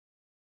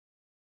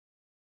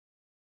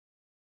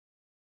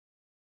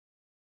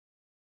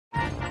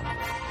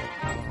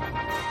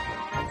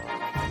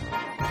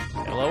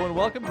and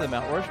welcome to the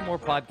Mount Rushmore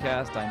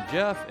podcast. I'm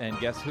Jeff, and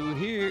guess who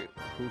here?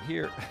 Who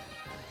here?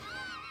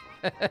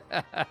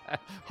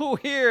 Who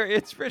here?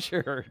 It's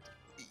Richard.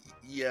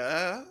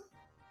 Yeah.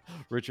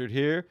 Richard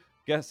here.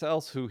 Guess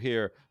else who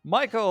here?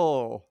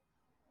 Michael.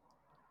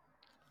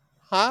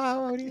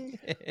 Howdy.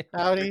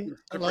 Howdy. The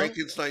Hello.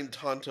 Frankenstein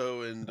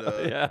Tonto and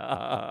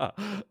Yeah.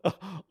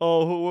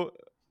 Oh,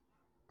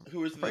 who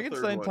was the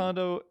Frankenstein, third one?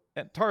 Tondo,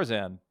 and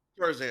Tarzan.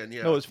 Tarzan,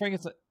 yeah. No, it's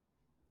Frankenstein.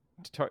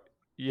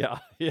 Yeah.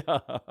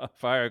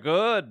 Fire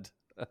good.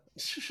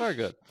 Fire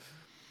good.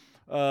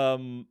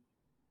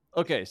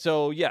 Okay,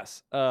 so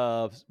yes,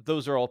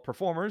 those are all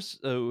performers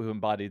who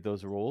embodied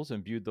those roles,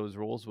 imbued those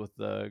roles with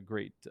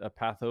great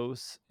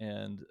pathos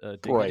and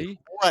Boy, dignity.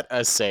 what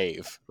a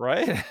save.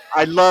 Right?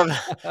 I love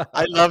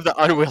the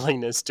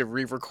unwillingness to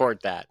re-record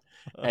that.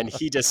 And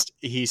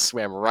he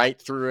swam right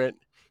through it.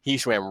 He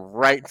swam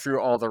right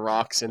through all the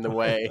rocks in the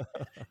way.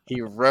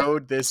 He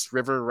rode this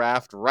river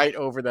raft right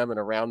over them and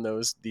around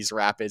these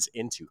rapids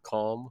into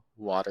calm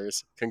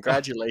waters.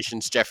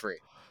 Congratulations, Jeffrey.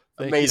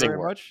 Thank Amazing you very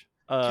work. much.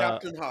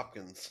 Captain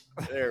Hopkins.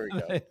 There we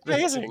go. Thank you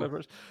Amazing. so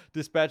much.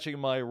 Dispatching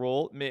my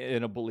role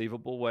in a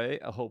believable way,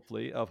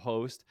 hopefully, of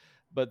host.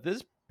 But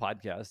this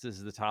podcast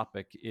the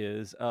topic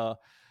is the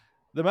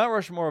Mount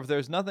Rushmore of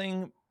there's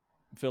nothing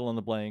fill in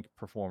the blank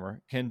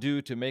performer can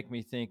do to make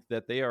me think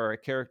that they are a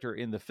character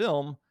in the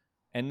film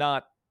and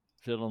not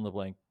fill in the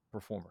blank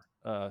performer.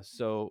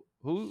 So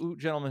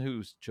gentlemen,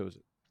 who's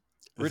chosen?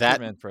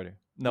 Richard Manfredi.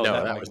 No,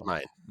 that was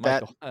mine.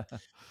 Michael.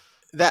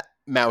 That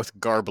mouth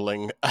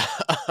garbling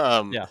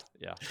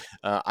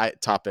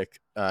topic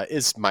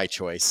is my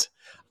choice.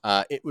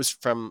 It was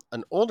from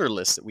an older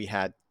list that we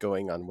had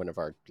going on one of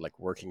our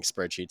working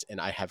spreadsheets,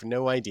 and I have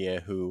no idea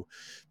who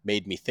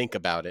made me think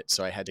about it.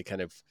 So I had to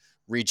kind of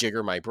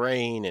rejigger my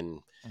brain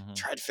and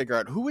try to figure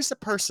out who was the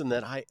person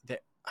that I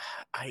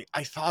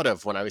thought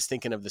of when I was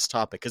thinking of this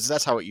topic, because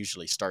that's how it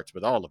usually starts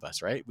with all of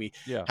us, right? We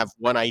have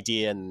one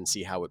idea and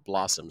see how it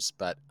blossoms.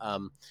 But,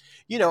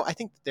 I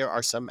think there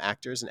are some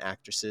actors and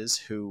actresses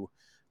who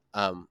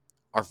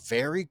are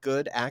very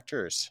good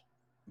actors,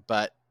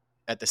 but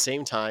at the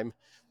same time,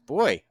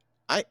 boy,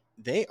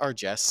 they are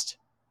just,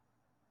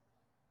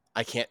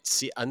 I can't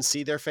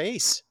unsee their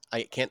face.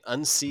 I can't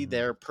unsee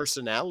their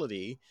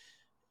personality.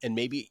 And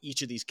maybe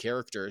each of these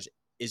characters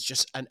is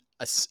just an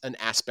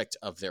aspect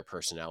of their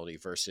personality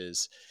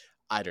versus,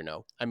 I don't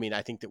know. I mean,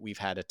 I think that we've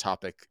had a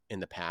topic in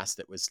the past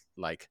that was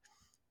like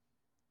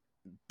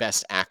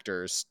best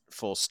actors,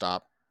 full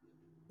stop,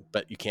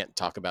 but you can't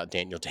talk about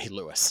Daniel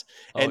Day-Lewis.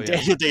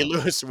 Daniel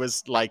Day-Lewis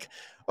was like,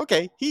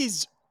 okay,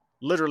 he's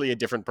literally a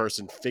different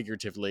person,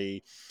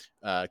 figuratively,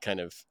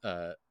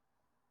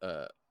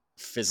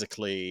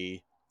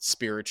 physically,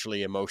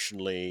 spiritually,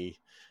 emotionally.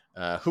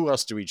 Who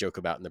else do we joke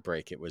about in the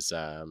break? It was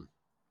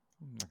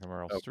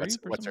Meryl Streep.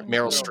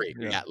 Meryl Streep.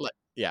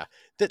 Yeah.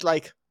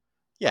 That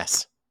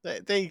yes,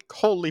 they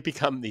wholly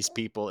become these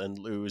people and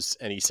lose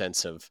any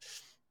sense of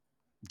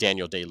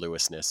Daniel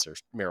Day-Lewisness or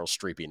Meryl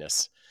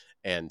Streepiness.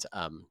 And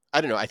I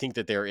don't know. I think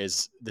that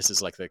this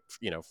is like the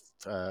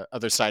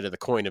other side of the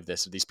coin of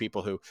this. Of these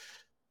people who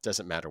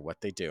doesn't matter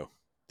what they do,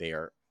 they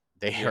are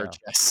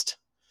just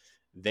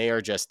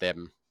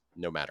them,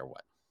 no matter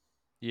what.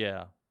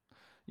 Yeah.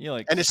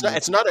 And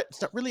it's not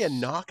really a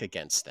knock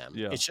against them.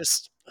 Yeah. It's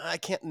just I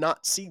can't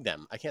not see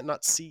them. I can't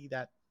not see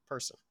that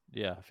person.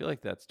 Yeah, I feel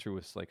like that's true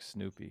with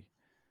Snoopy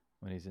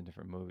when he's in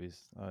different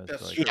movies.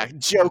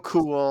 Joe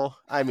Cool.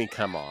 I mean,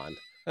 come on.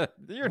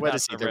 What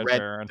is he? The Red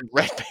Baron. The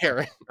Red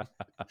Baron.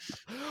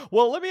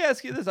 Well, let me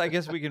ask you this. I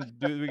guess we can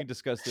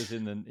discuss this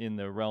in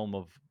the realm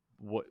of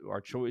what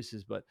our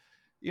choices, but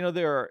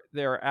there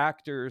are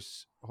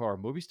actors who are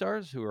movie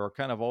stars who are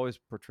kind of always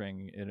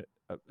portraying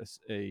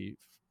a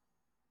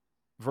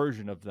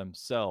version of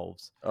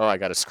themselves. Oh, I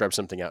got to scrub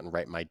something out and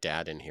write my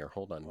dad in here.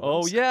 Hold on.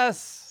 Oh,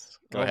 yes.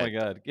 Go ahead. My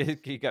God.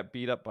 He got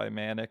beat up by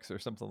Mannix or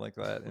something like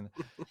that.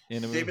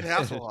 In a movie. David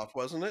Hasselhoff,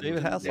 wasn't it?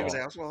 David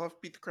Hasselhoff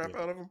beat the crap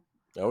out of him.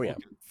 Oh, yeah.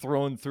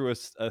 Thrown through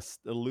a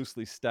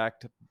loosely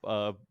stacked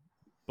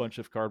bunch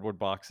of cardboard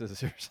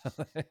boxes or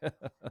something.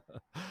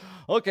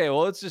 Okay,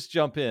 well, let's just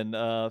jump in.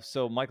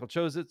 So Michael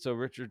chose it. So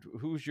Richard,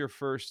 who's your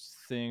first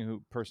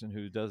person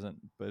who doesn't,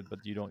 but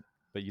you don't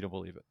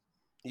believe it?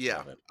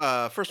 Yeah.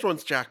 First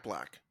one's Jack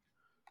Black.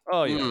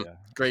 Oh, yeah.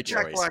 Great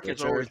choice. Jack Black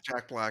is always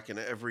Jack Black in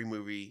every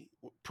movie,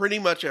 pretty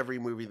much every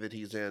movie that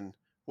he's in,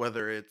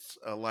 whether it's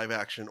a live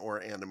action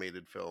or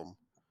animated film.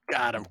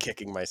 God, I'm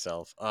kicking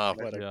myself. Oh,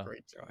 what a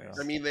great choice.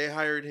 I mean, they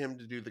hired him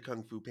to do the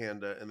Kung Fu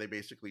Panda, and they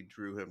basically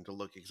drew him to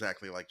look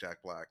exactly like Jack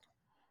Black,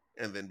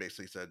 and then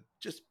basically said,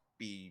 just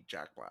be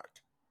Jack Black.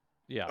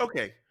 Yeah.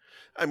 Okay.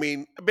 I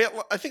mean,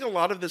 I think a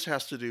lot of this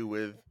has to do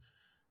with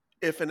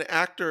if an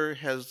actor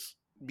has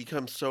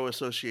become so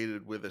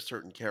associated with a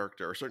certain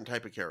character or a certain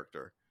type of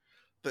character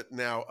that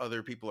now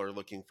other people are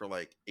looking for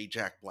like a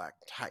Jack Black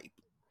type.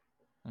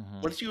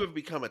 Once you have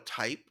become a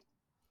type,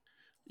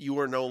 you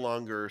are no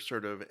longer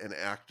sort of an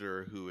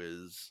actor who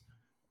is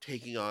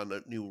taking on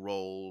new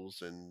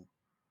roles and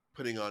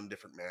putting on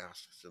different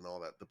masks and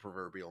all that, the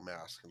proverbial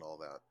mask and all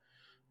that.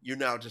 You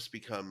now just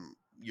become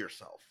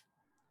yourself.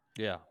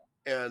 Yeah.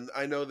 And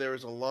I know there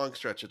was a long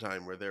stretch of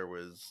time where there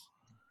was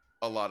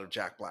a lot of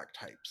Jack Black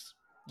types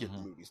getting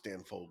Mhm. movies.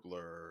 Dan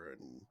Fogler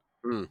and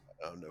Mm.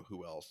 I don't know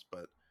who else,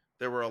 but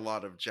there were a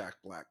lot of Jack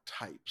Black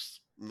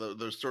types.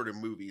 Those sort of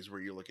movies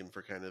where you're looking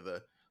for kind of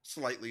the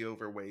slightly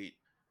overweight,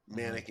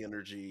 manic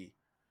energy,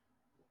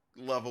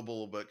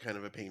 lovable but kind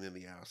of a pain in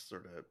the ass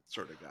sort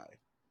of guy.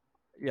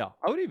 Yeah,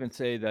 I would even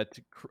say that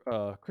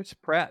Chris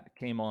Pratt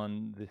came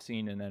on the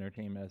scene in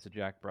entertainment as a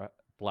Jack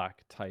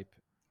Black type.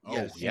 Oh,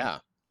 Yes. yeah.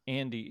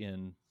 Andy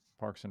in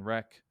Parks and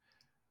Rec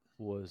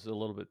was a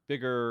little bit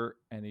bigger,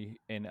 and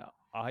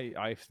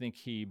I think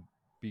he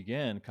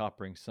began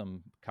coppering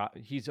some.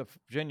 He's a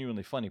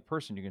genuinely funny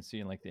person. You can see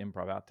in like the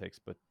improv outtakes,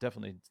 but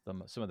definitely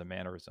some of the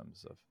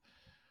mannerisms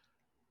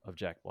of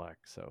Jack Black.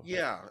 So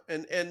Yeah,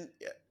 and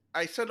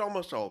I said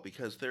almost all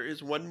because there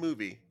is one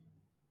movie,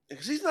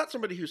 because he's not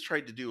somebody who's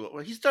tried to do it.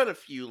 Well, he's done a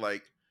few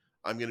like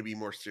I'm going to be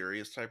more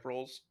serious type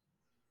roles.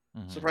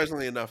 mhm.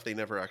 Surprisingly enough, they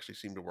never actually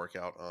seem to work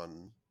out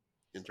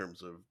in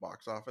terms of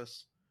box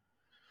office.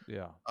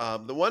 Yeah.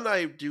 The one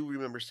I do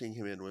remember seeing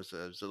him in was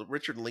a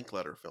Richard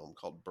Linklater film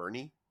called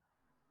Bernie,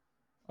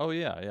 Oh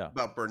yeah.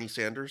 about Bernie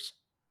Sanders,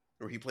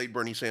 where he played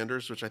Bernie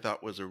Sanders, which I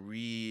thought was a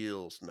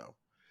real no.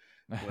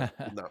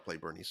 Did not play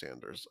Bernie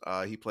Sanders.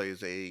 He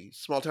plays a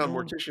small town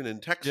mortician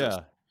in Texas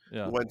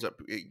Yeah. who ends up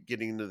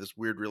getting into this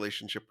weird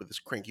relationship with this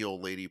cranky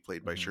old lady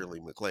played by Mhm. Shirley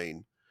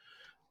MacLaine,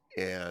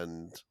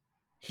 and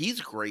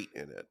he's great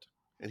in it,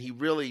 and he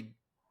really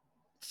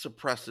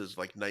suppresses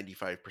like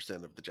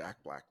 95% of the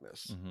Jack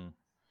Blackness. Mm-hmm.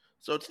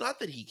 So it's not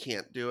that he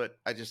can't do it.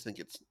 I just think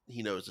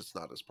he knows it's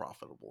not as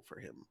profitable for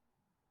him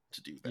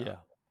to do that. Yeah,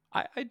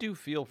 I do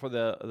feel for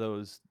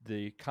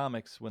the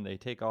comics when they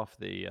take off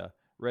the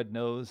red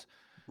nose,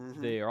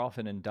 Mhm. they are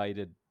often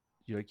indicted.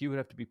 You would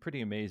have to be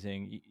pretty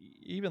amazing.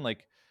 Even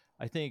like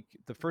I think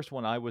the first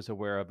one I was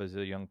aware of as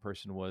a young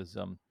person was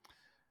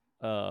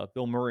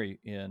Bill Murray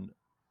in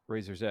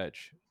Razor's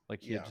Edge.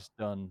 Like he had Yeah. just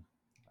done,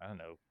 I don't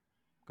know,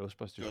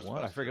 Ghostbusters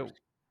 1. I forget. Ghostbusters.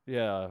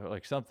 Yeah,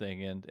 like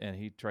something, and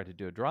he tried to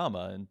do a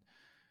drama,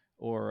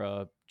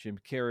 or Jim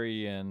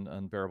Carrey in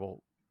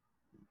Unbearable.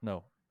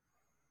 No,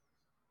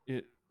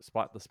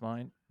 Spotless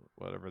Mind,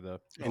 whatever the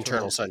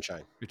Internal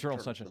Sunshine. Eternal Eternal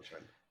Sunshine.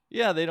 Sunshine.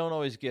 Yeah, they don't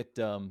always get.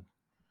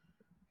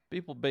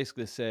 People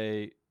basically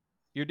say,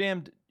 "You're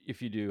damned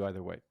if you do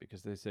either way,"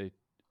 because they say,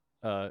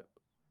 "I'm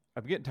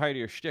getting tired of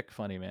your shtick,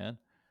 funny man."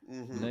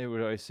 And Mhm. they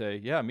would always say,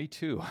 "Yeah, me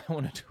too. I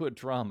want to do a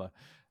drama."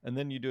 And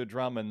then you do a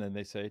drama, and then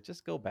they say,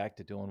 "Just go back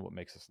to doing what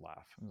makes us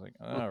laugh." I was like,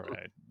 "All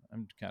right,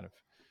 I'm kind of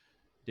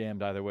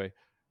damned either way."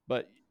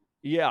 But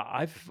yeah,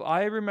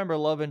 I remember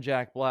loving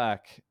Jack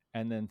Black,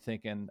 and then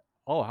thinking,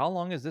 "Oh, how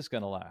long is this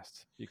going to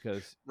last?"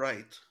 Because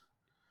Right.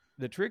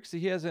 the tricks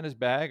he has in his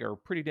bag are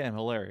pretty damn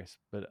hilarious,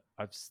 but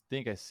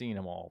think I've seen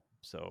them all.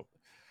 So,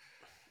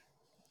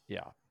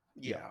 yeah.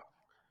 Yeah.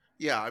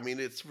 I mean,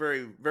 it's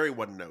very, very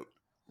one note,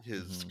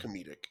 his Mhm.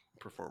 comedic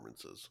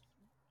performances.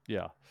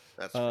 Yeah.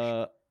 That's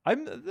for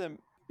sure.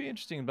 Be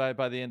interesting by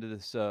the end of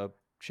this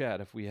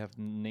chat if we have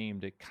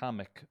named a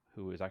comic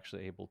who is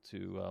actually able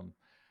to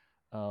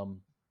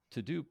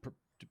do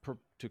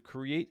to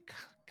create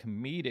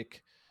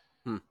comedic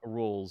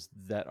roles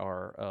that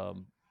are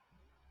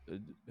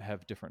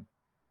have different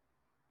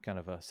kind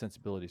of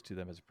sensibilities to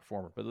them as a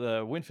performer.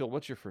 But Winfield,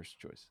 what's your first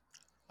choice?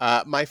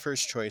 My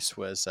first choice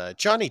was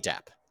Johnny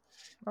Depp,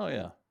 Oh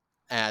yeah.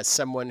 as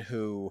someone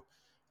who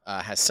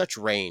has such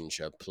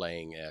range of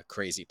playing a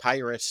crazy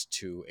pirate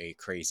to a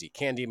crazy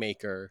candy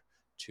maker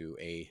to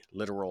a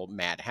literal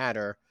Mad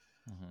Hatter.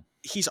 Mhm.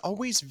 He's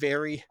always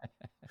very,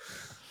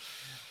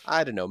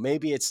 I don't know,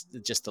 maybe it's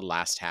just the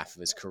last half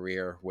of his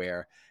career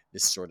where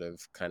this sort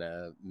of kind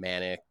of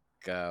manic,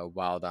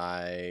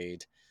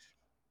 wild-eyed,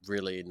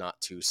 really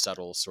not too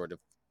subtle sort of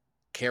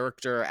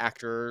character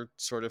actor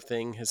sort of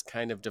thing has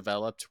kind of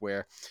developed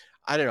where,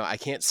 I don't know, I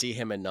can't see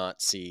him and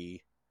not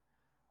see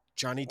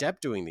Johnny Depp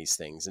doing these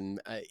things.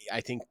 And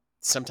I think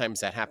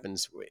sometimes that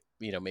happens,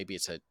 maybe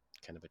it's a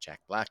kind of a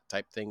Jack Black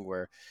type thing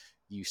where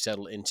you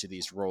settle into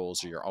these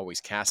roles or you're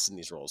always cast in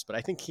these roles. But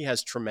I think he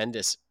has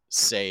tremendous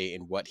say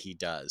in what he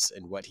does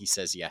and what he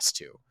says yes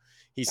to.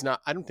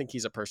 I don't think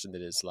he's a person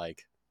that is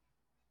like,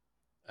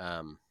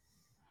 I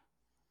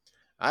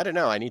don't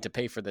know, I need to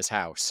pay for this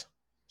house,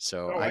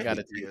 so I got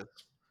to He take. is.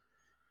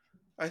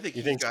 I think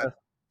You he's think got.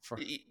 so?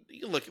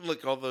 You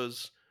look all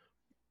those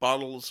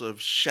bottles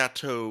of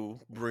Chateau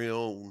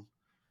Brion.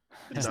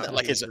 Isn't that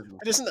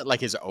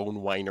like his own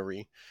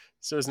winery?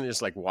 So isn't it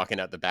just like walking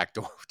out the back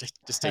door,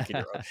 just taking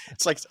your own?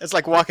 It's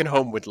like walking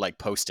home with like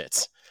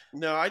Post-its.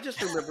 No, I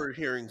just remember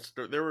hearing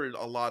there were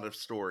a lot of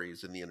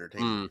stories in the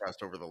entertainment press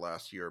over the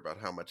last year about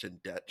how much in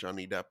debt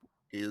Johnny Depp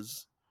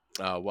is,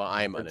 Well,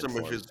 I'm and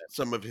uninformed.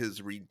 some of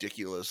his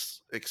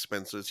ridiculous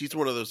expenses. He's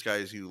one of those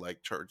guys who like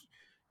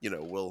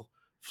will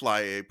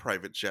fly a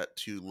private jet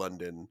to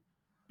London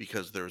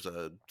because there's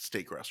a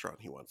steak restaurant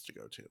he wants to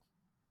go to.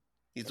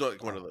 He's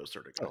like one of those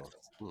sort of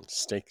guys.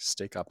 Steak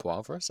à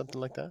poivre, something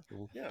like that.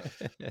 Yeah.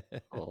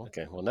 Oh,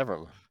 okay. Well, never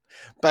mind.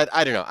 But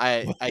I don't know.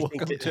 I think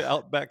Welcome to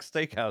Outback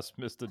Steakhouse,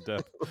 Mr.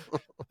 Depp.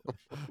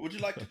 Would you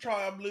like to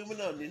try our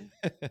bloomin' onion?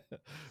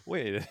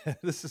 Wait,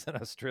 this is an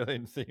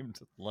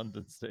Australian-themed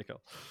London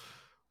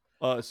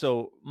steakhouse.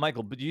 So,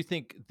 Michael, but do you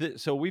think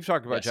so? We've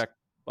talked about Yes.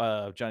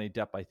 Johnny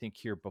Depp, I think,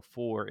 here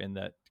before in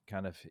that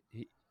kind of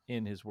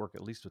in his work,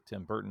 at least with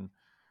Tim Burton,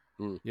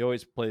 he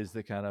always plays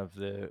the kind of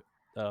the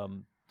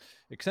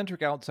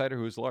eccentric outsider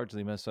who is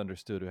largely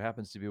misunderstood, who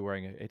happens to be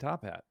wearing a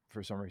top hat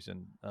for some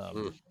reason,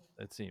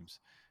 it seems.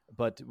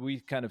 But we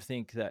kind of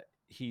think that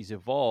he's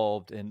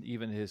evolved, and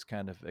even his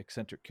kind of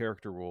eccentric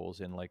character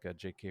roles in like a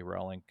J.K.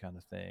 Rowling kind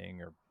of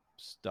thing or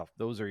stuff,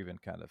 those are even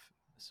kind of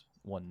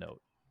one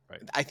note,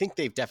 right? I think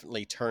they've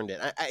definitely turned it.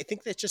 I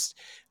think that just,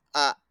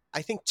 I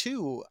think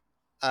too,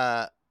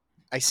 I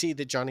see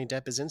that Johnny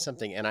Depp is in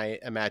something, and I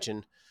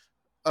imagine,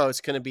 oh,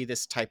 it's going to be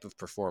this type of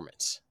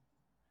performance.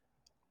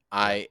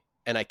 I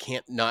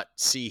can't not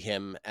see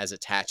him as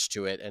attached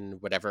to it,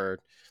 and whatever,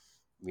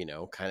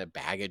 kind of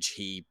baggage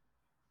he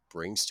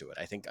brings to it.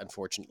 I think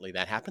unfortunately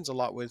that happens a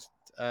lot with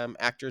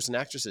actors and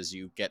actresses.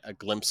 You get a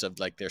glimpse of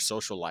like their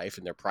social life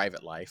and their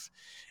private life,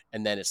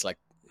 and then it's like,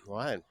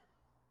 what?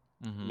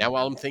 Now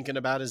all I'm thinking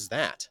about is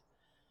that.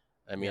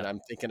 I mean,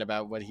 I'm thinking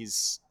about what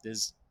his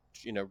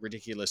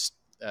ridiculous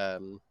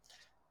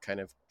kind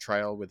of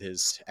trial with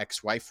his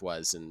ex-wife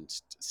was, and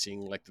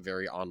seeing like the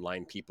very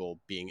online people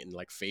being in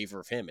like favor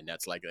of him, and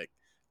that's like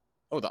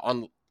oh,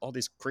 all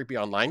these creepy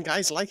online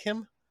guys like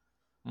him.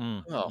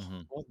 Well,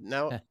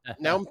 now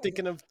I'm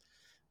thinking of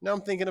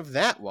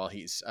that while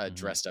he's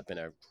dressed up in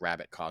a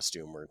rabbit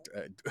costume or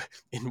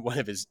in one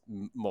of his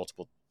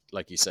multiple,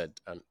 like you said,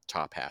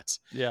 top hats.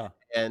 Yeah.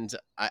 And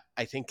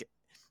I think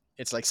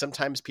it's like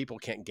sometimes people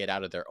can't get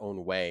out of their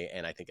own way,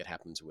 and I think it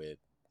happens with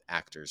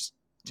actors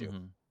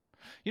too.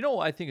 You know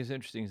what I think is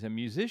interesting is a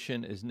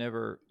musician is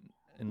never,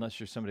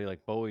 unless you're somebody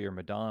like Bowie or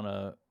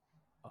Madonna,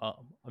 a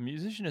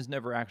musician is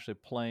never actually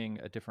playing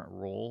a different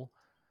role.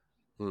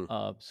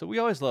 So we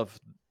always love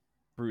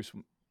Bruce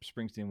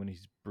Springsteen when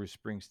he's Bruce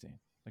Springsteen.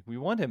 Like we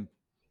want him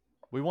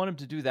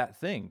to do that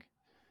thing,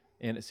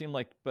 and it seemed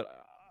like, but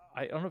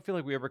I don't feel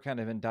like we ever kind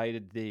of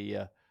indicted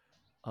the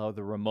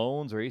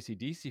Ramones or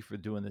AC/DC for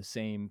doing the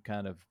same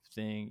kind of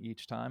thing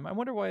each time. I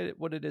wonder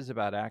what it is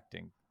about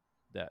acting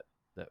that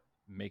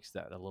makes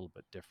that a little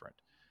bit different,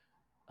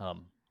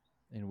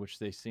 in which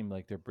they seem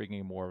like they're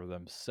bringing more of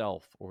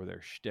themselves or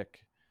their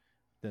shtick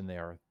than they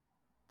are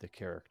the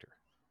character.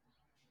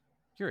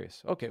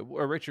 Curious. Okay,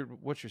 Richard,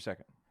 what's your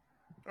second?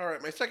 All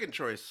right, my second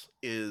choice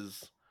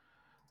is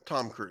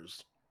Tom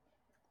Cruise.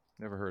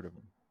 Never heard of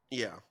him.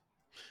 Yeah,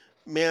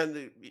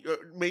 man,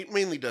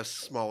 mainly does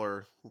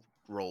smaller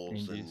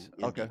roles in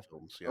indie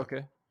films. Yeah.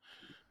 Okay.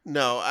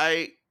 No,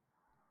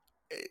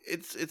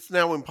 it's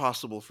now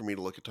impossible for me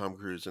to look at Tom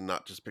Cruise and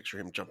not just picture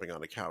him jumping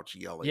on a couch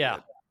yelling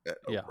at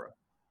Oprah.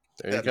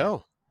 There you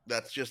go.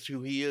 That's just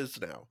who he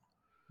is now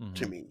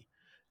to me.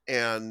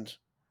 And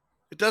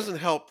it doesn't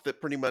help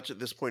that pretty much at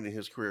this point in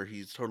his career,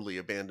 he's totally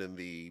abandoned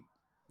the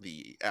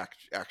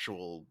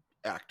actual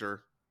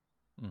actor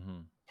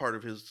part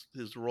of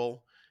his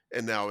role.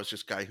 And now it's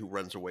just guy who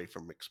runs away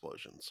from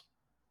explosions.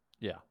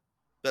 Yeah.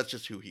 That's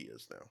just who he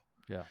is now.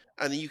 Yeah.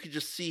 And you could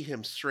just see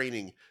him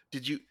straining.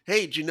 Did you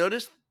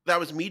notice that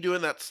was me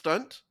doing that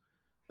stunt?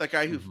 That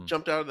guy who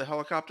jumped out of the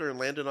helicopter and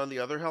landed on the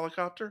other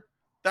helicopter?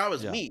 That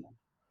was me.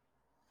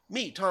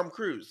 Me, Tom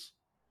Cruise,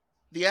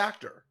 the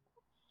actor.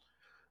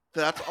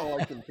 That's all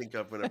I can think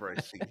of whenever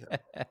I see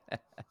him.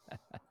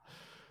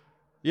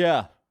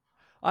 Yeah.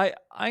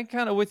 I'm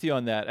kind of with you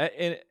on that.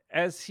 And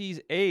as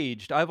he's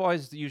aged, I've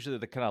always usually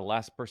the kind of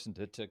last person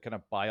to kind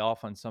of buy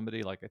off on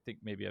somebody. Like I think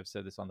maybe I've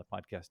said this on the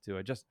podcast too.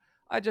 I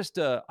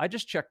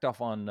just checked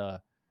off on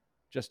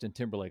Justin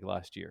Timberlake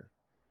last year.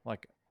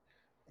 Like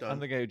I'm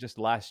the guy who just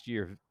last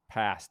year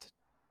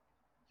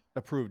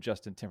approved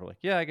Justin Timberlake.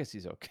 Yeah, I guess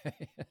he's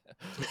okay.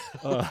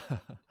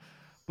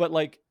 But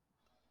like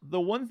the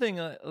one thing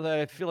that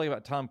I feel like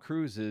about Tom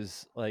Cruise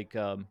is like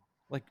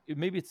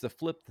maybe it's the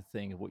flip the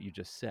thing of what you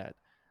just said.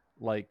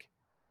 Like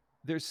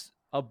there's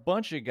a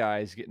bunch of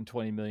guys getting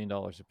 $20 million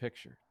a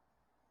picture,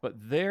 but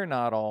they're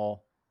not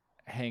all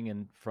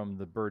hanging from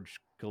the Burj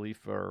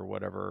Khalifa or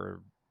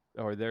whatever,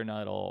 or they're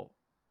not all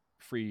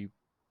free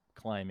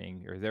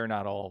climbing, or they're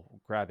not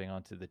all grabbing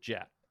onto the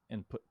jet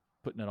and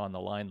putting it on the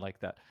line like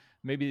that.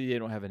 Maybe they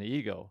don't have an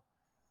ego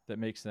that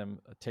makes them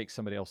take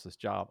somebody else's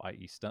job,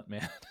 i.e.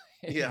 stuntman.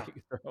 Yeah.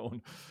 Their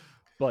own.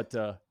 But,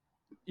 I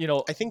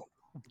think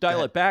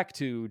dial it back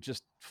to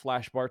just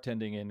flash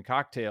bartending in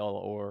Cocktail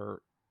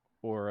or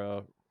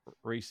a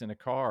race in a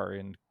car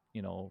in,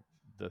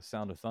 the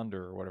Sound of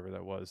Thunder or whatever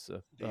that was.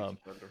 Days of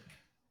Thunder.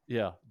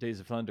 Yeah, Days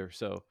of Thunder.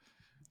 So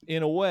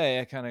in a way,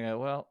 I kind of go,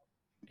 well,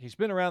 he's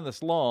been around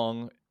this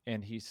long,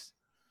 and he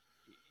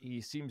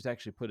seems to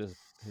actually put his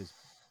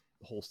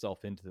whole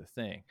self into the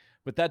thing.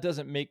 But that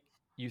doesn't make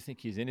you think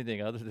he's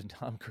anything other than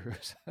Tom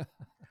Cruise.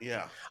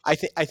 Yeah. I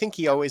think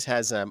he always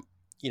has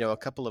a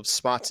couple of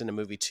spots in a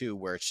movie too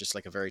where it's just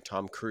like a very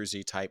Tom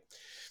Cruise-y type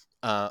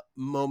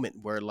moment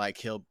where like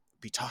he'll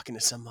be talking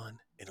to someone,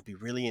 it'll be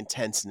really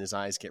intense and his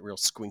eyes get real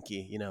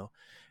squinky, and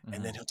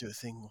then Mhm. he'll do a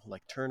thing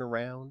like turn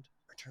around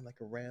or turn like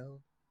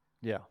around,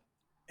 Yeah.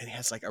 and he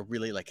has like a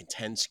really like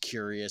intense,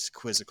 curious,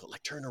 quizzical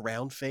like turn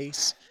around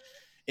face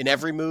in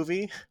every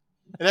movie.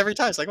 And every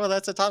time it's like, well,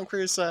 that's a Tom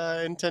Cruise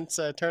intense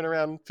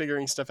turnaround,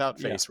 figuring stuff out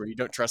Yeah. face where you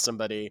don't trust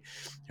somebody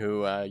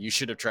who you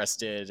should have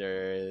trusted,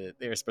 or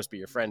they were supposed to be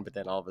your friend, but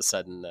then all of a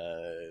sudden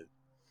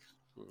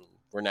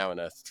we're now in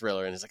a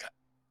thriller, and it's like,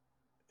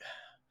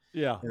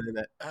 Yeah. and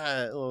then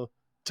that little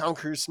Tom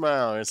Cruise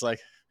smile, and it's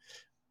like,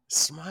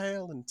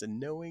 smile, and it's a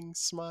knowing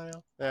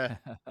smile.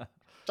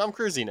 Tom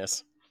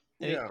Cruisiness.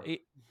 And Yeah.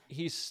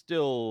 he's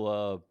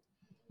still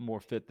more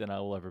fit than I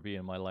will ever be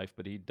in my life,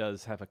 but he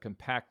does have a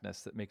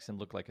compactness that makes him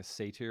look like a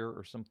satyr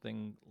or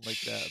something like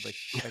that.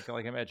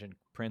 Like imagine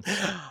Prince,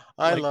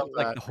 I love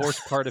like that. the horse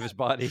part of his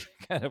body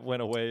kind of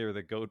went away, or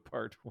the goat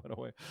part went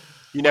away.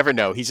 You never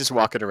know. He's just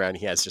walking around.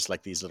 He has just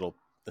like this little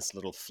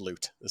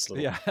flute,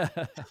 Yeah.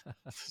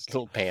 this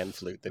little pan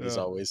flute that he's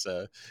Yeah. always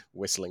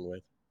whistling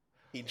with.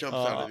 He jumps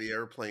out of the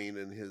airplane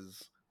and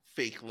his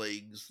fake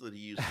legs that he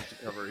uses to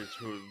cover his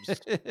hooves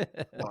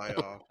fly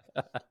off.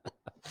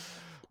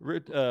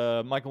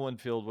 Michael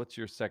Winfield, what's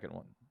your second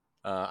one?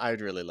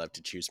 I'd really love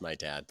to choose my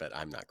dad, but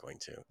I'm not going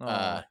to.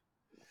 Aw.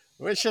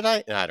 What should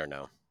I? I don't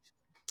know.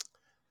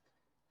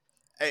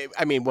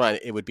 I mean, one,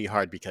 it would be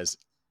hard because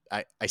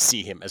I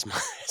see him as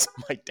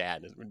my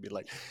dad. It would be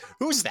like,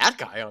 who's that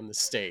guy on the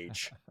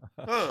stage?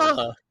 Huh.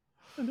 Huh.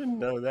 I didn't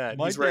know that.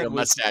 My He's wearing a dad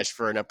was- mustache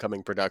for an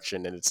upcoming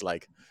production, and it's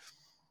like,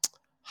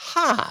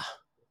 huh.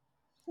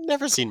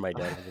 Never seen my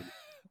dad.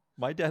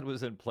 My dad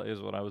was in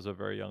plays when I was a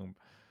very young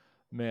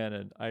man,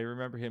 and I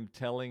remember him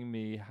telling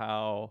me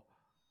how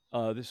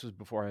this was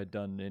before I had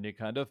done any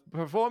kind of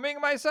performing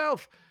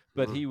myself,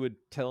 but Mhm. he would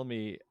tell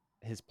me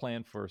his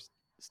plan for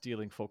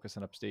stealing focus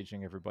and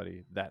upstaging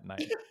everybody that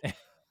night.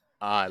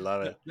 I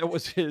love it. That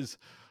was his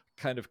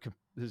kind of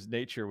his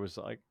nature was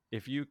like,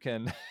 if you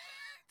can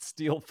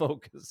steal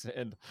focus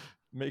and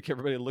make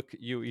everybody look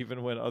at you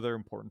even when other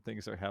important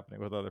things are happening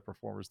with other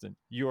performers, then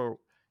you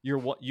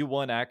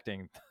won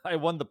acting. I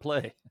won the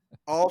play.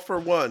 All for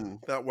one.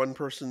 That one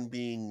person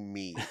being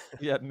me.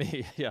 Yeah,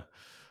 me. Yeah.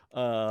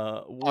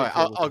 All right,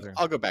 Winfield, what's your turn?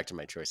 I'll go back to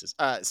my choices.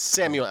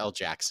 Samuel L.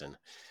 Jackson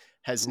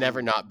has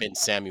never not been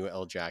Samuel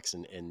L.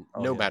 Jackson in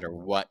Oh, no yeah. matter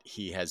what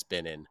he has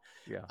been in.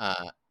 Yeah.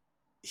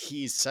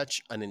 He's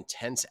such an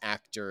intense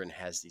actor and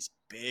has these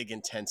big,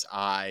 intense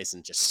eyes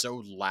and just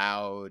so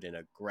loud and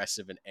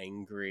aggressive and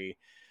angry.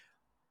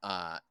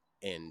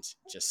 And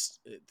just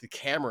the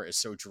camera is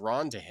so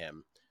drawn to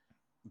him,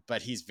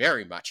 but he's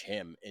very much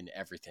him in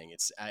everything.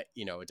 It's,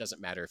 it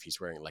doesn't matter if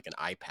he's wearing like an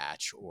eye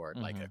patch or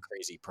like a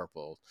crazy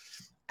purple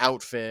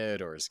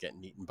outfit or is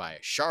getting eaten by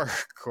a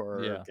shark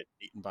or Yeah. getting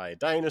eaten by a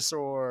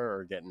dinosaur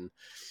or getting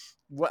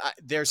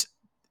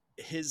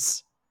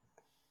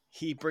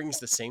he brings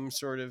the same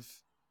sort of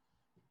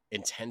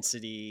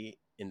intensity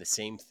in the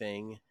same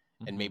thing,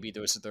 and maybe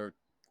those are the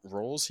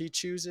roles he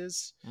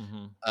chooses.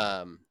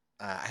 I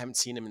haven't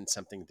seen him in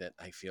something that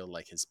I feel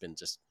like has been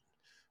just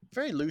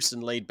very loose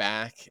and laid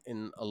back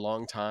in a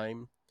long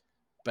time.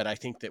 But I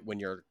think that when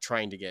you're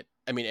trying to get,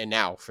 and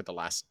now for the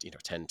last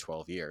 10,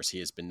 12 years, he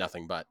has been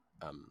nothing but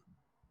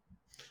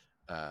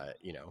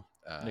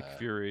Nick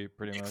Fury,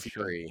 pretty Nick much.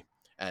 Fury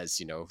as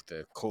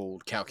the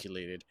cold,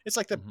 calculated. It's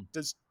like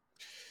this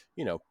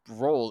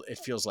role. It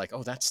feels like,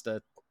 oh, that's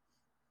the.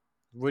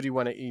 What do you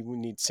want to? We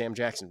need Sam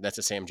Jackson. That's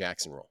a Sam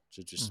Jackson role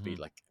to just be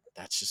like,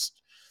 that's just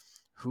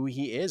who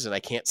he is, and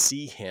I can't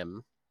see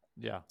him.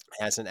 Yeah.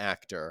 As an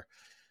actor,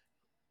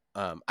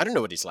 I don't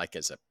know what he's like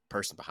as a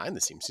person behind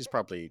the scenes. He's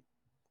probably,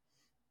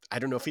 I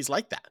don't know if he's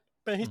like that,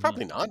 but he's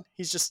probably not.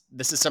 He's just,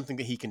 this is something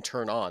that he can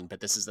turn on,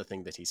 but this is the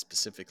thing that he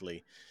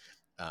specifically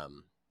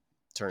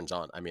turns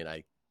on.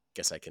 I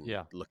guess I can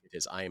look at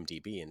his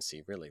IMDb and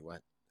see really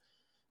what.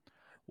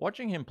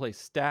 Watching him play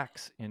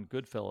Stax in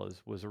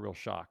Goodfellas was a real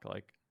shock.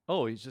 Like,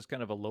 oh, he's just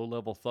kind of a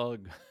low-level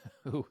thug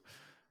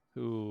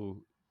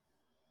who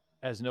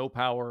has no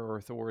power or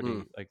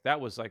authority. Like that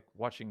was like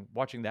watching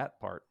that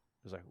part.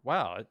 It was like,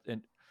 wow.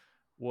 And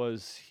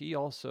was he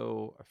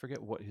also, I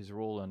forget what his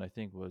role in, I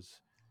think was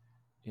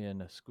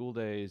in School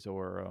Days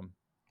or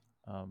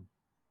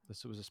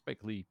this was a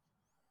Spike Lee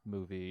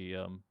movie.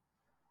 I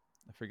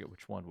forget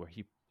which one, where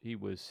he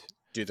was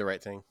Do the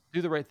Right Thing.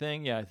 Do the Right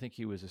Thing. Yeah, I think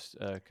he was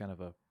kind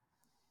of a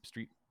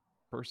street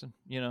person,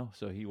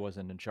 so he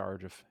wasn't in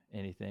charge of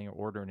anything or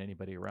ordering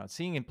anybody around.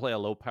 Seeing him play a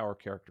low power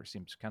character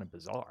seems kind of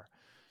bizarre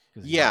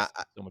because he has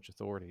so much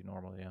authority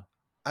normally. Yeah,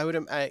 I would,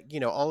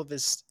 all of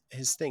his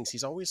things.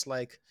 He's always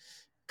like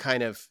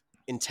kind of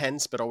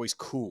intense, but always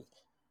cool.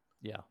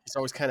 Yeah, he's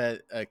always kind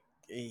of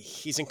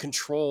he's in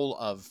control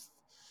of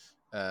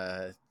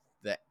the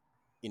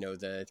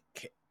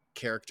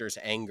character's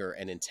anger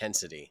and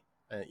intensity.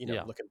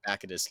 Looking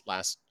back at his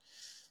last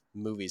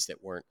movies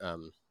that weren't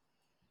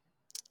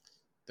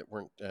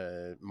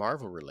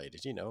Marvel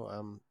related,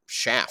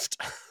 Shaft.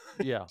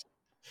 Yeah.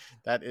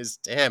 That is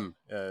damn.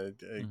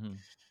 Hmm.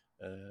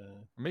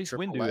 Mace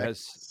Triple Windu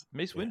X.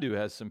 Yeah.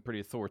 has some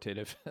pretty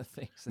authoritative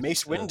things that he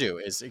Mace says. Windu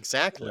is Yeah,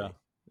 exactly.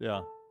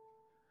 yeah,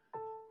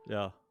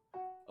 yeah.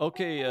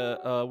 Okay,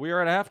 we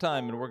are at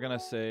halftime, and we're gonna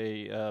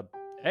say,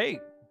 hey,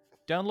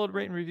 download,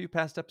 rate, and review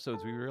past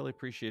episodes. We really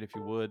appreciate if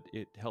you would.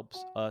 It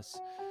helps us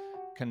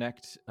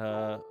connect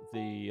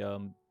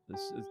the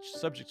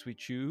subjects we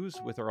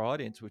choose with our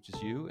audience, which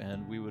is you,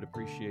 and we would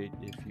appreciate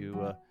if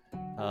you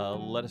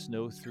let us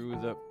know through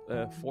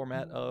the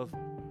format of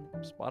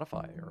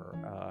Spotify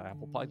or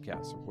Apple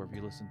Podcasts or wherever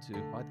you listen to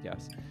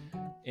podcasts.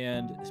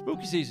 And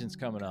spooky season's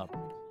coming up.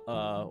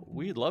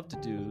 We'd love to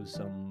do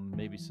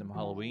maybe some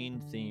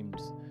Halloween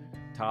themed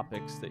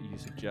topics that you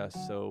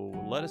suggest. So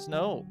let us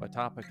know a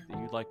topic that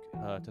you'd like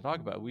to talk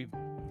about.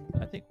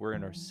 I think we're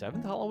in our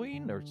 7th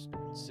Halloween or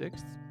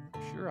 6th.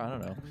 Sure, I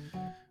don't know.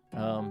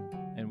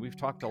 And we've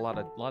talked a lot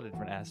of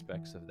different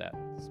aspects of that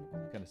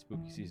kind of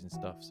spooky season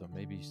stuff. So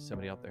maybe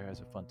somebody out there has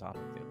a fun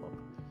topic they'd love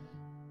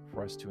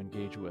for us to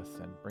engage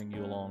with and bring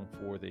you along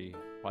for the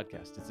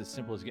podcast. It's as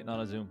simple as getting on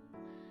a Zoom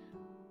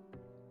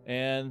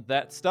and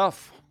that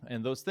stuff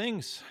and those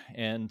things.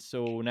 And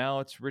so now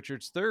it's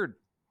Richard's third.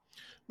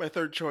 My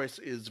third choice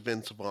is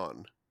Vince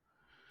Vaughn.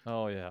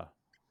 Oh yeah.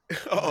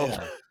 Oh,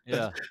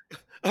 Yeah.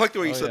 I like the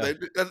way you said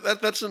yeah. that.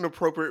 That's an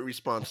appropriate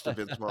response to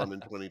Vince Vaughn in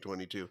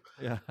 2022.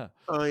 Yeah.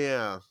 Oh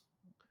yeah.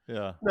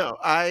 Yeah. No,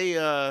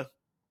 I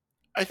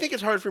think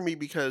it's hard for me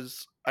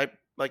because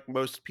like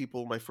most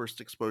people, my first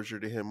exposure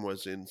to him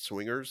was in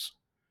Swingers,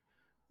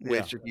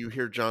 which if you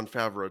hear Jon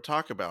Favreau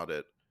talk about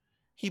it,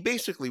 he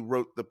basically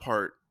wrote the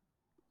part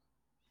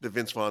that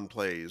Vince Vaughn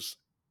plays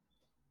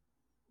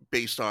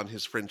based on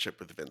his friendship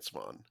with Vince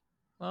Vaughn.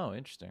 Oh,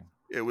 interesting.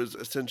 It was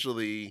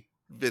essentially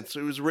Vince.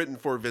 It was written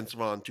for Vince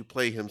Vaughn to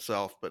play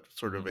himself, but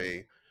sort of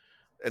an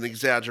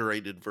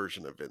exaggerated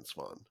version of Vince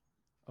Vaughn.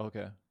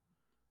 Okay.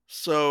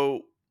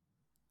 So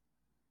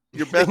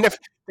your They best.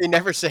 They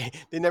never say.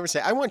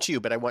 I want you,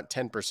 but I want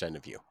 10%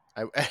 of you.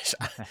 I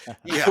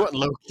Yeah. want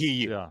low key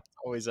you. Yeah.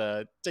 Always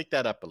take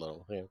that up a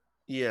little. Yeah.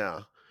 Yeah.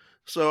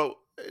 So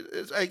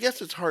I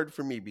guess it's hard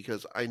for me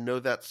because I know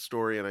that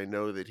story and I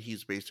know that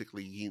he's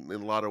basically in a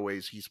lot of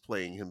ways he's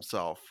playing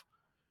himself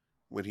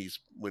when he's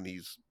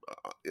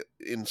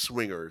in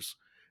Swingers,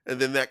 and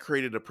then that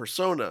created a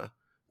persona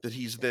that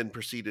he's then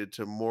proceeded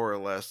to more or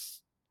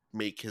less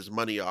make his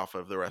money off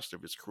of the rest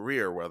of his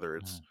career, whether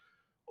it's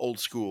Old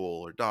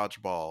School or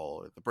Dodgeball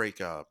or The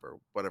Breakup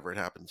or whatever it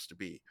happens to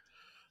be.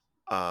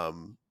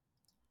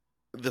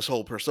 This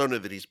whole persona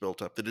that he's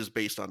built up that is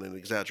based on an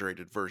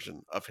exaggerated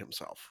version of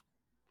himself.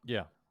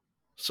 Yeah.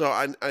 So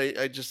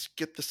I just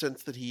get the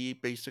sense that he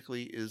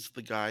basically is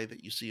the guy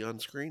that you see on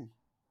screen.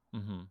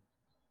 Mm-hmm.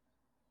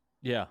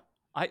 Yeah.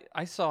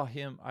 I saw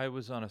him. I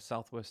was on a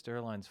Southwest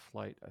Airlines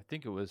flight. I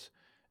think it was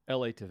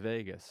LA to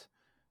Vegas.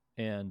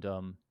 And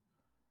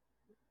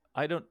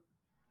I've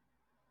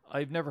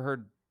never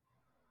heard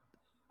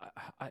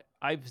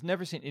I've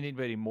never seen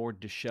anybody more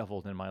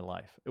disheveled in my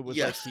life. It was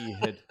Yes. like he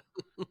had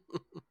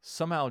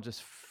somehow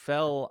just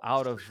fell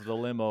out of the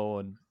limo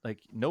and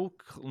like no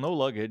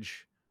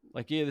luggage.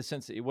 Like he had the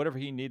sense that whatever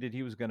he needed,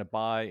 he was going to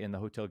buy in the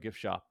hotel gift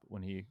shop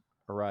when he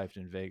arrived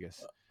in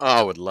Vegas. Oh,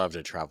 I would love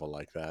to travel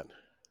like that.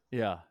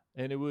 Yeah,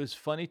 and it was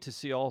funny to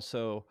see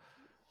also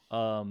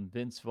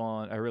Vince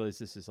Vaughn. I realize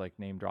this is like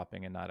name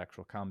dropping and not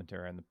actual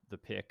commentary on the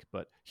pick,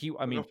 but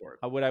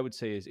what I would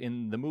say is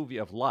in the movie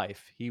of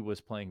Life, he was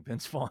playing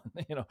Vince Vaughn,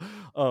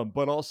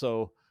 but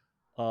also,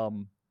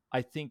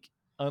 I think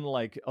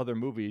unlike other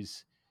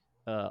movies,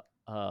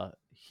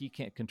 he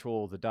can't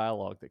control the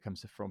dialogue that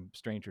comes from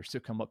strangers to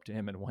come up to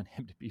him and want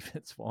him to be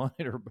Vince Vaughn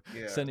or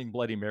sending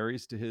Bloody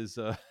Marys to his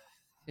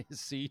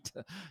seat,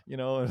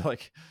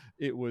 like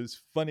it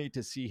was funny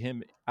to see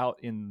him out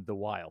in the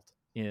wild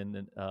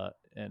in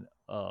an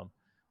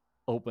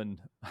open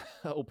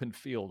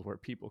field where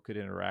people could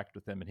interact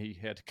with him, and he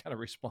had to kind of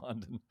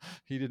respond, and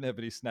he didn't have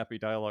any snappy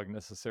dialogue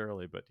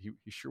necessarily, but he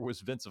sure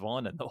was Vince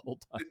Vaughn in the whole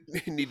time.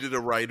 He needed a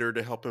writer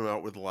to help him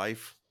out with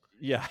life.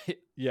 Yeah.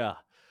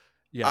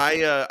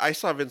 I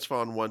saw Vince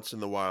Vaughn once in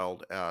the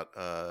wild at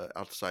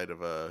outside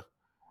of a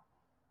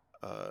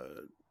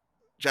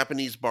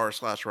Japanese bar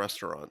 /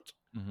 restaurant.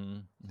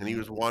 And he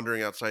was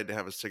wandering outside to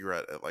have a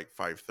cigarette at like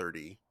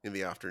 5:30 in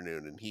the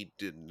afternoon, and he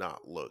did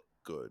not look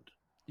good.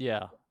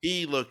 Yeah,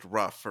 he looked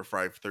rough for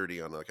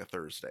 5:30 on like a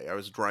Thursday. I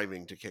was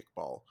driving to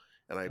Kickball,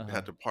 and I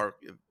had to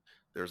park.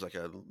 There's like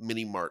a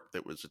mini mart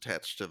that was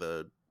attached to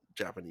the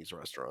Japanese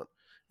restaurant,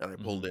 and I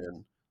pulled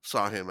in,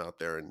 saw him out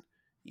there, and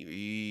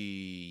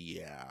he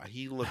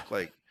looked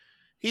like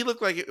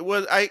it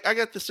was. I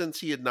got the sense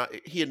he had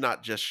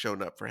not just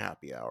shown up for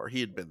happy hour. He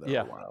had been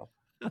there a while.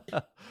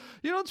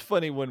 It's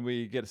funny when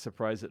we get a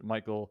surprise that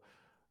Mike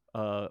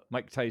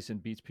Tyson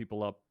beats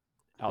people up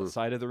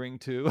outside of the ring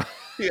too.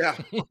 Yeah.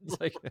 It's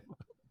like,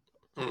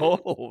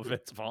 oh,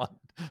 Vince Vaughn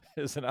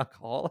is an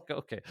alcoholic.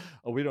 Okay.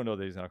 Oh, we don't know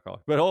that he's an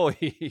alcoholic, but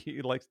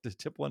he likes to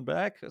tip one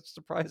back.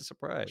 Surprise.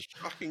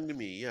 Shocking to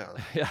me. Yeah.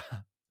 Yeah.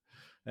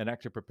 An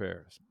actor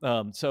prepares.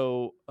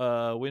 So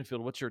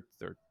Winfield, what's your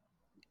third?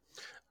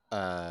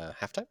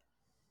 Halftime?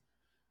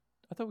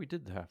 I thought we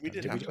did the We halftime.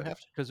 did Did we do halftime.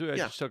 halftime? Because I Yeah.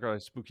 just took our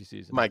spooky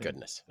season. My I think.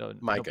 goodness. No,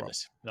 My no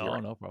goodness. problem. You're No,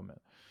 right. no problem.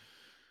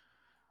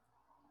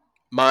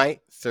 My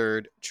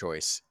third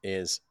choice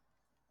is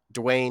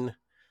Dwayne,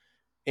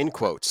 in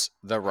quotes,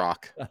 The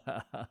Rock,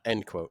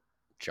 end quote,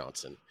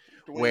 Johnson.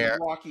 Dwayne Where,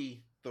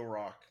 Rocky the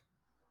Rock.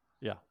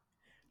 Yeah.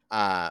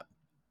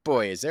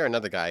 Boy, is there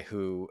another guy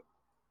who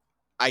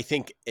I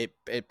think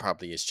it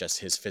probably is just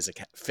his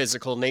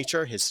physical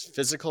nature, his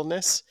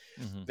physicalness,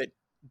 Mhm. that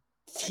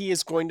he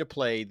is going to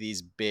play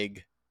these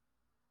big,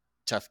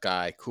 tough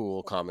guy,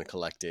 cool, calm, and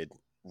collected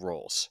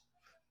roles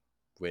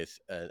with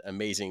an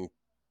amazing,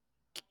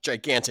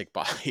 gigantic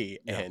body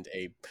Yeah. and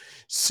a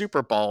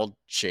super bald,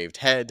 shaved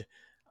head.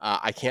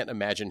 I can't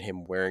imagine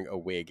him wearing a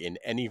wig in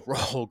any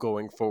role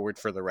going forward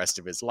for the rest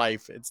of his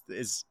life.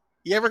 Is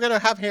he ever going to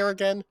have hair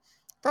again?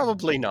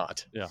 Probably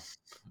not. Yeah.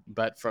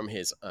 But from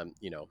his,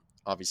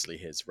 obviously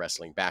his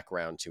wrestling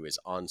background to his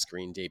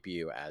on-screen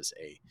debut as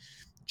a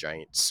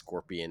giant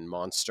scorpion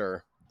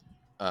monster,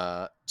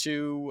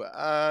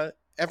 to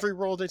every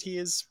role that he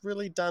has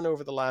really done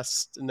over the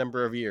last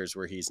number of years,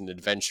 where he's an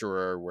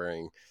adventurer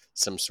wearing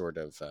some sort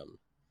of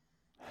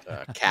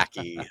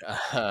khaki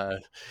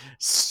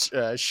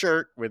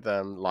shirt with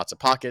lots of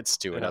pockets,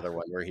 to Yeah. another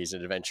one where he's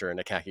an adventurer in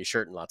a khaki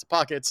shirt and lots of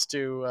pockets,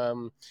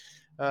 to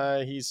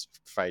he's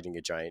fighting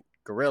a giant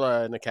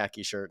gorilla in a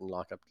khaki shirt and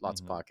lots of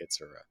Mhm.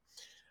 pockets, or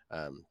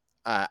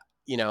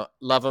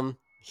love him.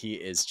 He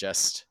is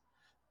just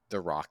The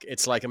Rock.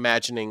 It's like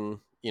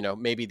imagining,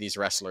 maybe these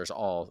wrestlers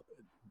all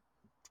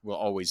will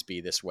always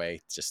be this way.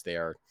 It's just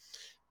their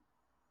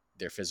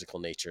physical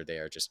nature. They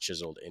are just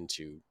chiseled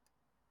into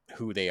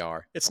who they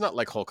are. It's not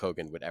like Hulk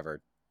Hogan would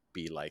ever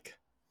be like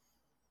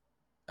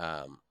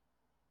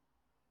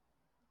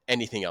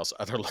anything else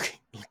other looking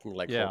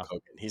like Yeah. Hulk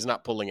Hogan. He's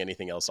not pulling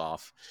anything else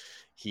off.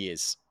 He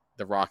is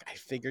The Rock. I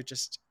figure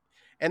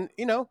and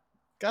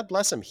God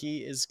bless him.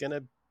 He is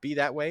gonna be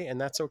that way, and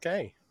that's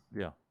okay.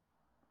 Yeah.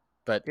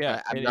 But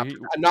Yeah. I'm And not.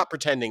 I'm not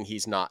pretending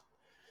he's not.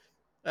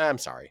 I'm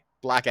sorry.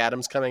 Black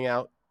Adam's coming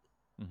out.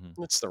 Mhm.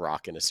 It's The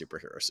Rock in a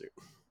superhero suit.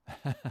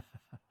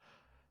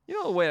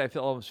 The way I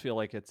almost feel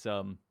like it's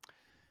in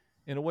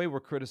a way we're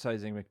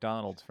criticizing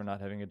McDonald's for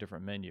not having a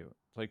different menu.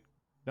 It's like,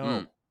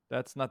 no,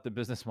 that's not the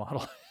business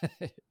model.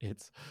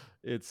 it's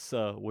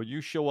when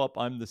you show up,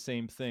 I'm the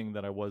same thing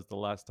that I was the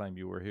last time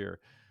you were here.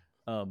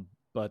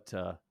 But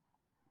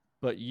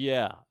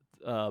yeah,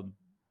 um,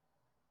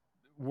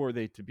 were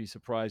they to be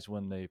surprised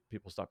when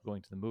people stop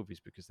going to the movies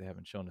because they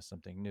haven't shown us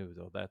something new?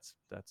 Though that's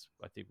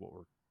I think what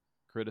we're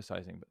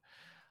criticizing. But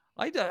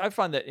I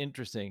find that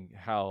interesting.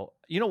 How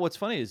what's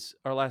funny is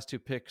our last two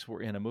picks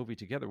were in a movie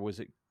together. Was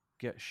it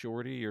Get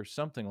Shorty or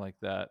something like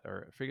that?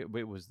 Or I forget.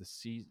 Wait, was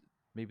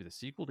maybe the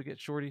sequel to Get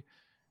Shorty?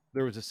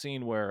 There was a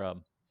scene where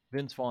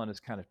Vince Vaughn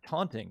is kind of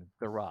taunting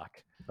The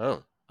Rock.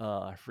 Oh,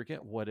 I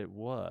forget what it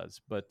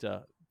was, but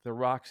The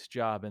Rock's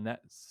job and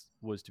that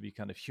was to be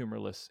kind of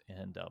humorless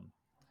and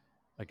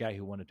a guy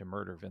who wanted to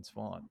murder Vince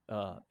Vaughn.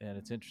 And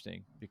it's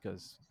interesting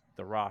because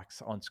The Rock's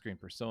on-screen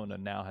persona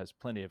now has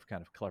plenty of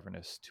kind of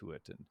cleverness to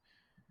it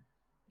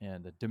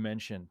and a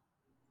dimension.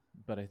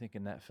 But I think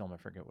in that film, I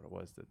forget what it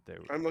was that they.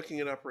 I'm looking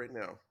it up right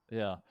now.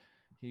 Yeah,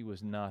 he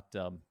was not.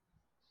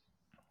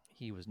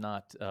 He was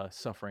not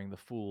suffering the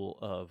fool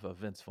of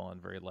Vince Vaughn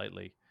very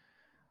lightly.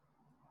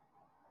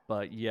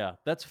 But yeah,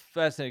 that's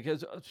fascinating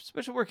because,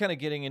 especially, we're kind of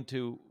getting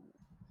into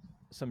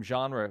some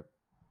genre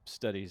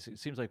studies. It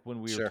seems like when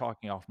we were sure.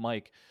 talking off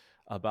mic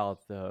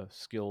about the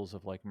skills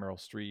of like Meryl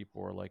Streep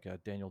or like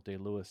Daniel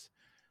Day-Lewis,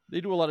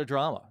 they do a lot of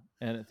drama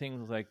and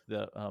things like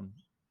the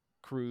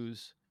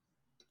Cruise,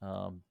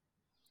 um,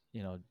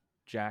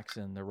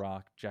 Jackson, The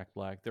Rock, Jack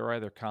Black. They're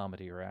either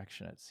comedy or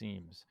action, it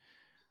seems.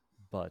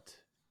 But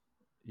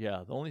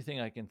yeah, the only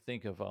thing I can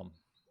think of,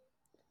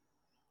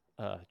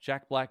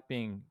 Jack Black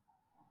being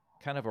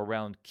kind of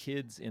around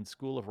kids in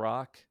School of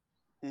Rock,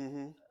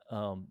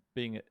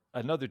 being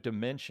another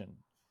dimension,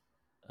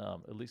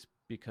 at least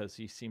because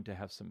he seemed to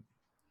have some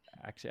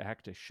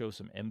actually show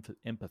some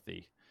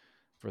empathy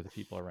for the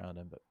people around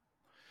him. But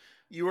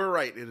You were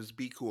right. It is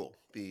Be Cool,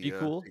 the Be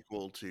Cool.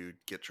 sequel to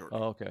Get Shorty.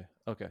 Oh,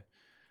 okay.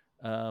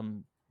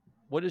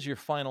 What is your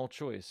final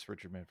choice,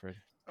 Richard Manfred?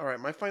 All right,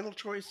 my final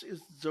choice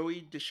is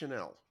Zoe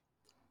Deschanel.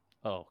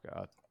 Oh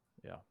God,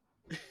 yeah.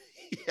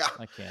 Yeah.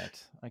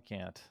 I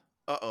can't.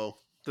 Uh-oh.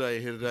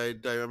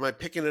 Am I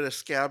picking at a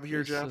scab here,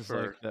 This Jeff? is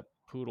like that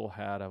poodle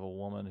hat of a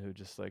woman who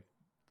just like,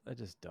 I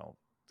just don't.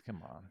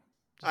 Come on.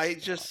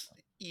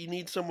 You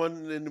need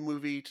someone in the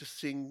movie to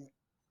sing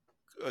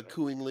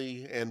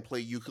cooingly and play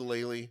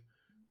ukulele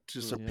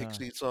to some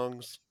Pixie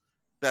songs.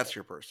 That's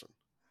your person.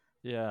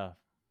 Yeah.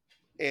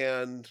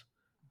 And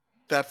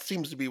that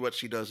seems to be what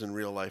she does in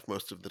real life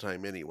most of the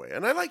time anyway.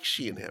 And I like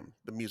She and Him,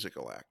 the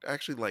musical act. I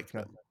actually like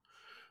them.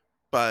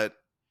 But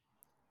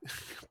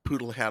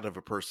poodle hat of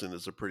a person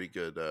is a pretty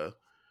good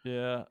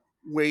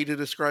way to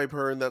describe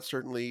her. And that's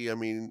certainly, I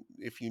mean,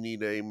 if you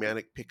need a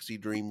manic pixie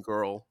dream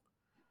girl,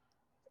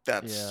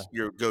 that's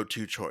your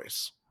go-to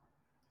choice.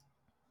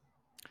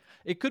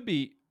 It could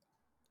be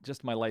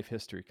just my life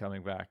history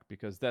coming back,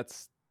 because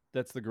that's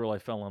the girl I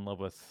fell in love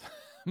with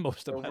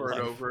most of my Over and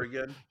life. over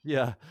again.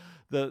 Yeah,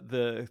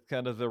 the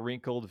kind of the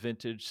wrinkled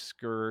vintage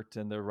skirt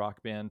and the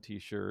rock band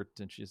T-shirt,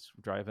 and she's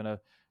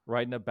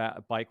riding a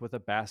bike with a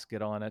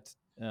basket on it,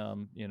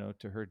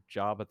 to her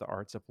job at the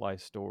art supply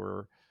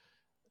store.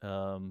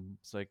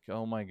 It's like,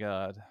 oh my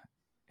god,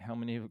 how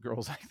many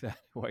girls like that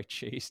who I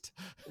chased?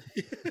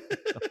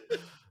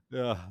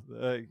 Yeah,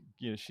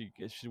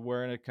 she's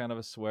wearing a kind of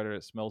a sweater.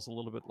 It smells a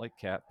little bit like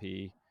cat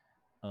pee,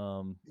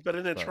 But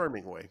in a but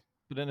charming way.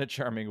 in a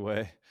charming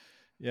way.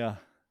 Yeah,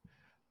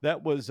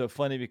 that was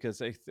funny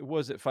because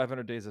was it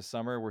 500 Days of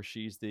Summer where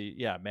she's the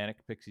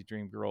manic pixie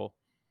dream girl,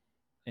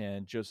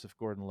 and Joseph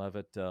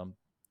Gordon-Levitt,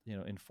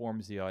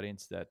 informs the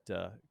audience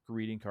that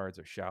greeting cards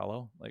are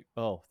shallow. Like,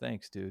 oh,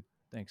 thanks, dude.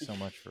 Thanks so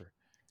much for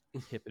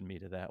hipping me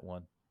to that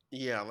one.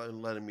 Yeah,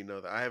 letting me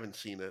know that. I haven't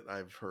seen it.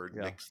 I've heard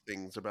Yeah. mixed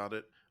things about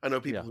it. I know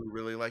people Yeah. who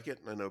really like it,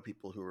 and I know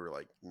people who are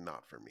like,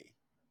 not for me.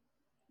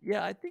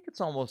 Yeah, I think it's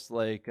almost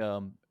like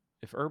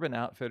if Urban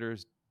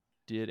Outfitters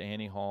did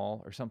Annie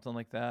Hall or something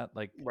like that.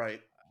 Like,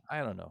 Right.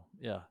 I don't know.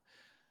 Yeah.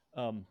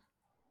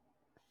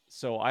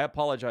 So I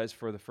apologize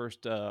for the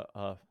first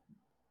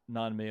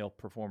non-male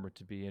performer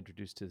to be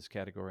introduced to this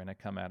category, and I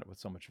come at it with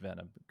so much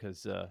venom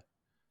because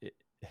it,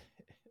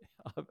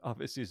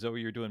 obviously,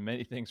 Zoe, you're doing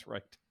many things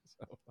right.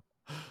 So,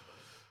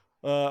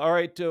 all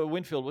right,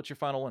 Winfield, what's your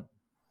final one?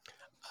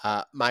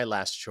 My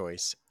last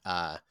choice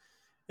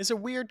is a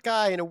weird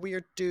guy and a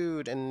weird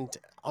dude and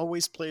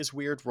always plays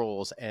weird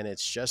roles, and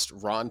it's just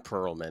Ron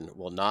Perlman.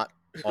 Will not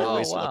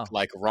always wow. look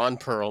like Ron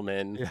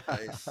Perlman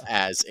Nice.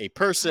 as a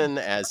person,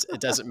 as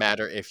it doesn't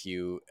matter if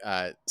you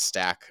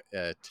stack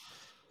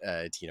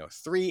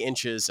 3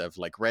 inches of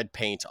like red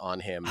paint on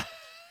him.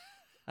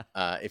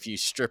 If you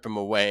strip him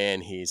away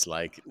and he's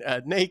like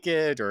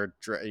naked or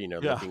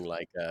looking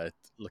like a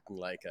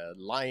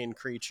lion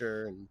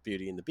creature and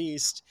Beauty and the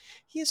Beast,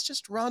 he is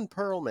just Ron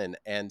Perlman,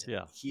 and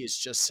he is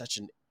just such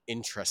an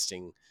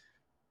interesting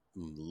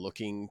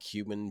looking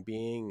human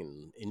being,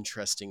 an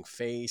interesting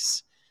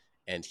face,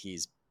 and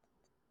he's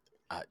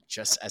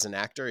just as an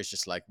actor, he's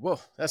just like, whoa,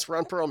 that's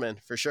Ron Perlman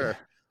for sure.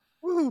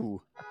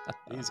 Woo,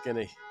 he's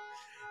gonna,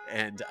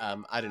 and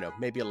I don't know,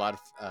 maybe a lot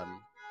of.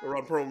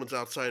 Ron Perlman's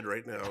outside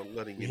right now,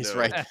 letting you He's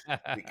know. right.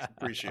 He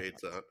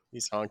appreciates that.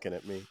 He's honking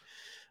at me,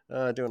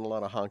 doing a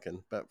lot of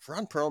honking. But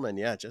Ron Perlman,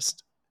 yeah,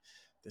 just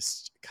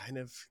this kind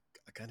of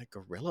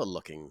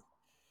gorilla-looking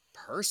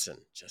person,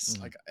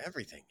 just like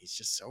everything. He's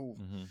just so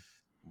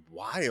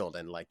wild,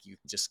 and like you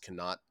just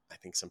cannot. I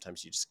think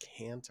sometimes you just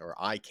can't, or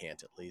I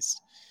can't at least,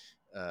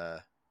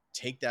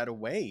 take that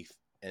away.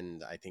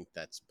 And I think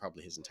that's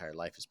probably his entire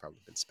life has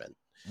probably been spent.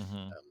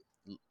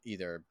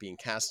 Either being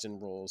cast in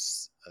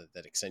roles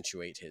that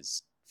accentuate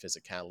his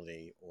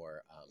physicality,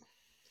 or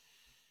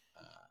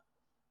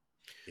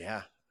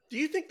Do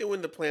you think that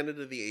when the Planet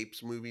of the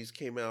Apes movies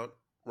came out,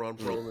 Ron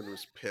Perlman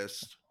was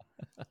pissed?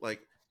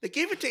 Like, they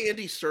gave it to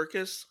Andy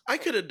Serkis. I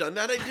could have done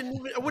that.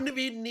 I wouldn't have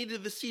even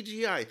needed the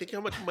CGI. Think how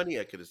much money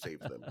I could have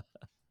saved them.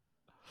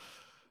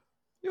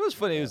 It was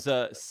funny. It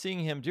was seeing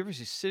him. Do you ever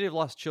see City of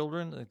Lost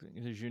Children?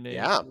 Is your name?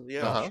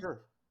 Yeah,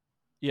 sure.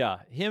 Yeah,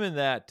 him in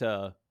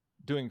that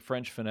doing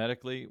French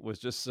phonetically was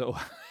just so.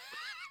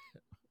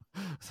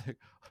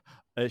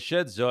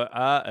 Achète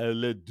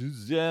le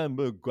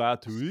deuxième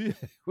gratuit.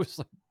 It was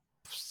like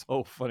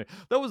so funny.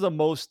 That was the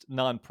most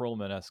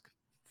non-Perlman-esque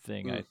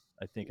thing I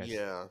think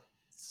I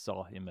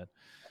saw him in.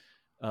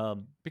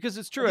 Because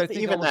it's true. I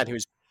think even that he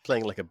was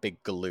playing like a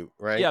big galoot,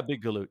 right? Yeah,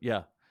 big galoot.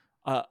 Yeah,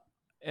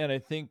 and I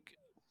think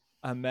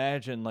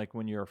imagine like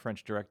when you're a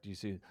French director, you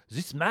see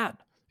this man.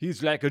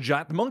 He's like a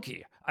giant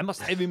monkey. I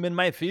must have him in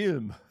my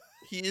film.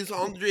 He is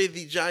Andre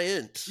the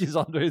Giant. He's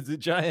Andre the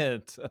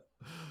Giant.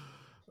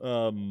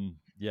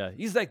 Yeah,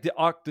 he's like the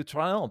Arc de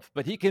Triomphe,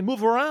 but he can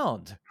move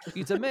around.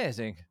 It's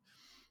amazing.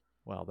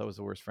 Wow, that was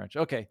the worst French.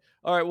 Okay.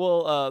 All right.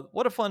 Well,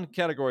 what a fun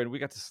category. And we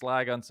got to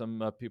slag on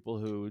some people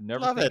who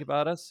never think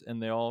about us,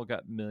 and they all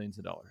got millions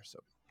of dollars. So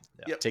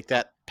take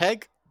that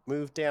peg,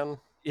 move down.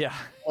 Yeah.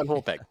 One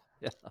whole peg.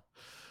 Yeah.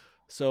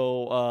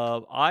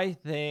 So I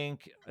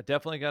think I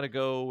definitely got to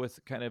go with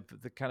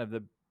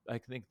I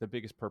think the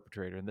biggest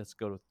perpetrator, and let's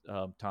go with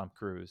Tom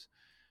Cruise,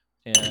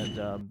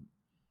 and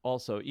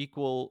also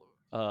equal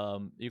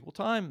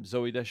time,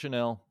 Zoe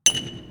Deschanel.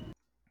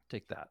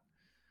 Take that,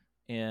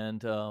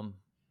 and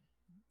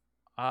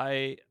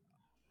I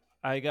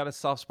got a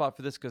soft spot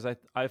for this because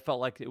I felt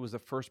like it was the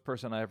first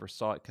person I ever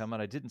saw it come out.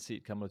 I didn't see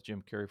it come with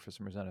Jim Carrey for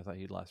some reason. I thought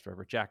he'd last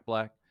forever. Jack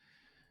Black,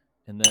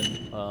 and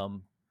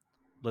then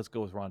let's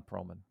go with Ron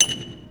Perlman.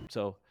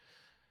 So,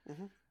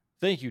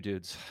 thank you,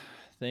 dudes.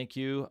 Thank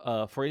you.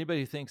 For anybody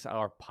who thinks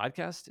our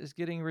podcast is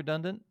getting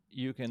redundant,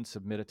 you can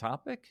submit a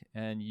topic,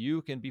 and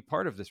you can be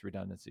part of this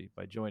redundancy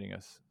by joining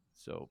us.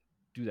 So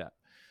do that.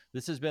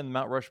 This has been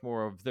Mount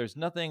Rushmore of there's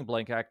nothing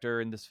blank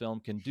actor in this film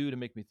can do to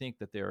make me think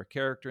that they're a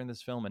character in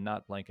this film and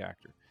not blank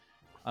actor.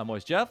 I'm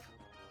always Jeff.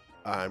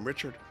 I'm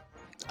Richard.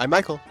 I'm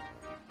Michael.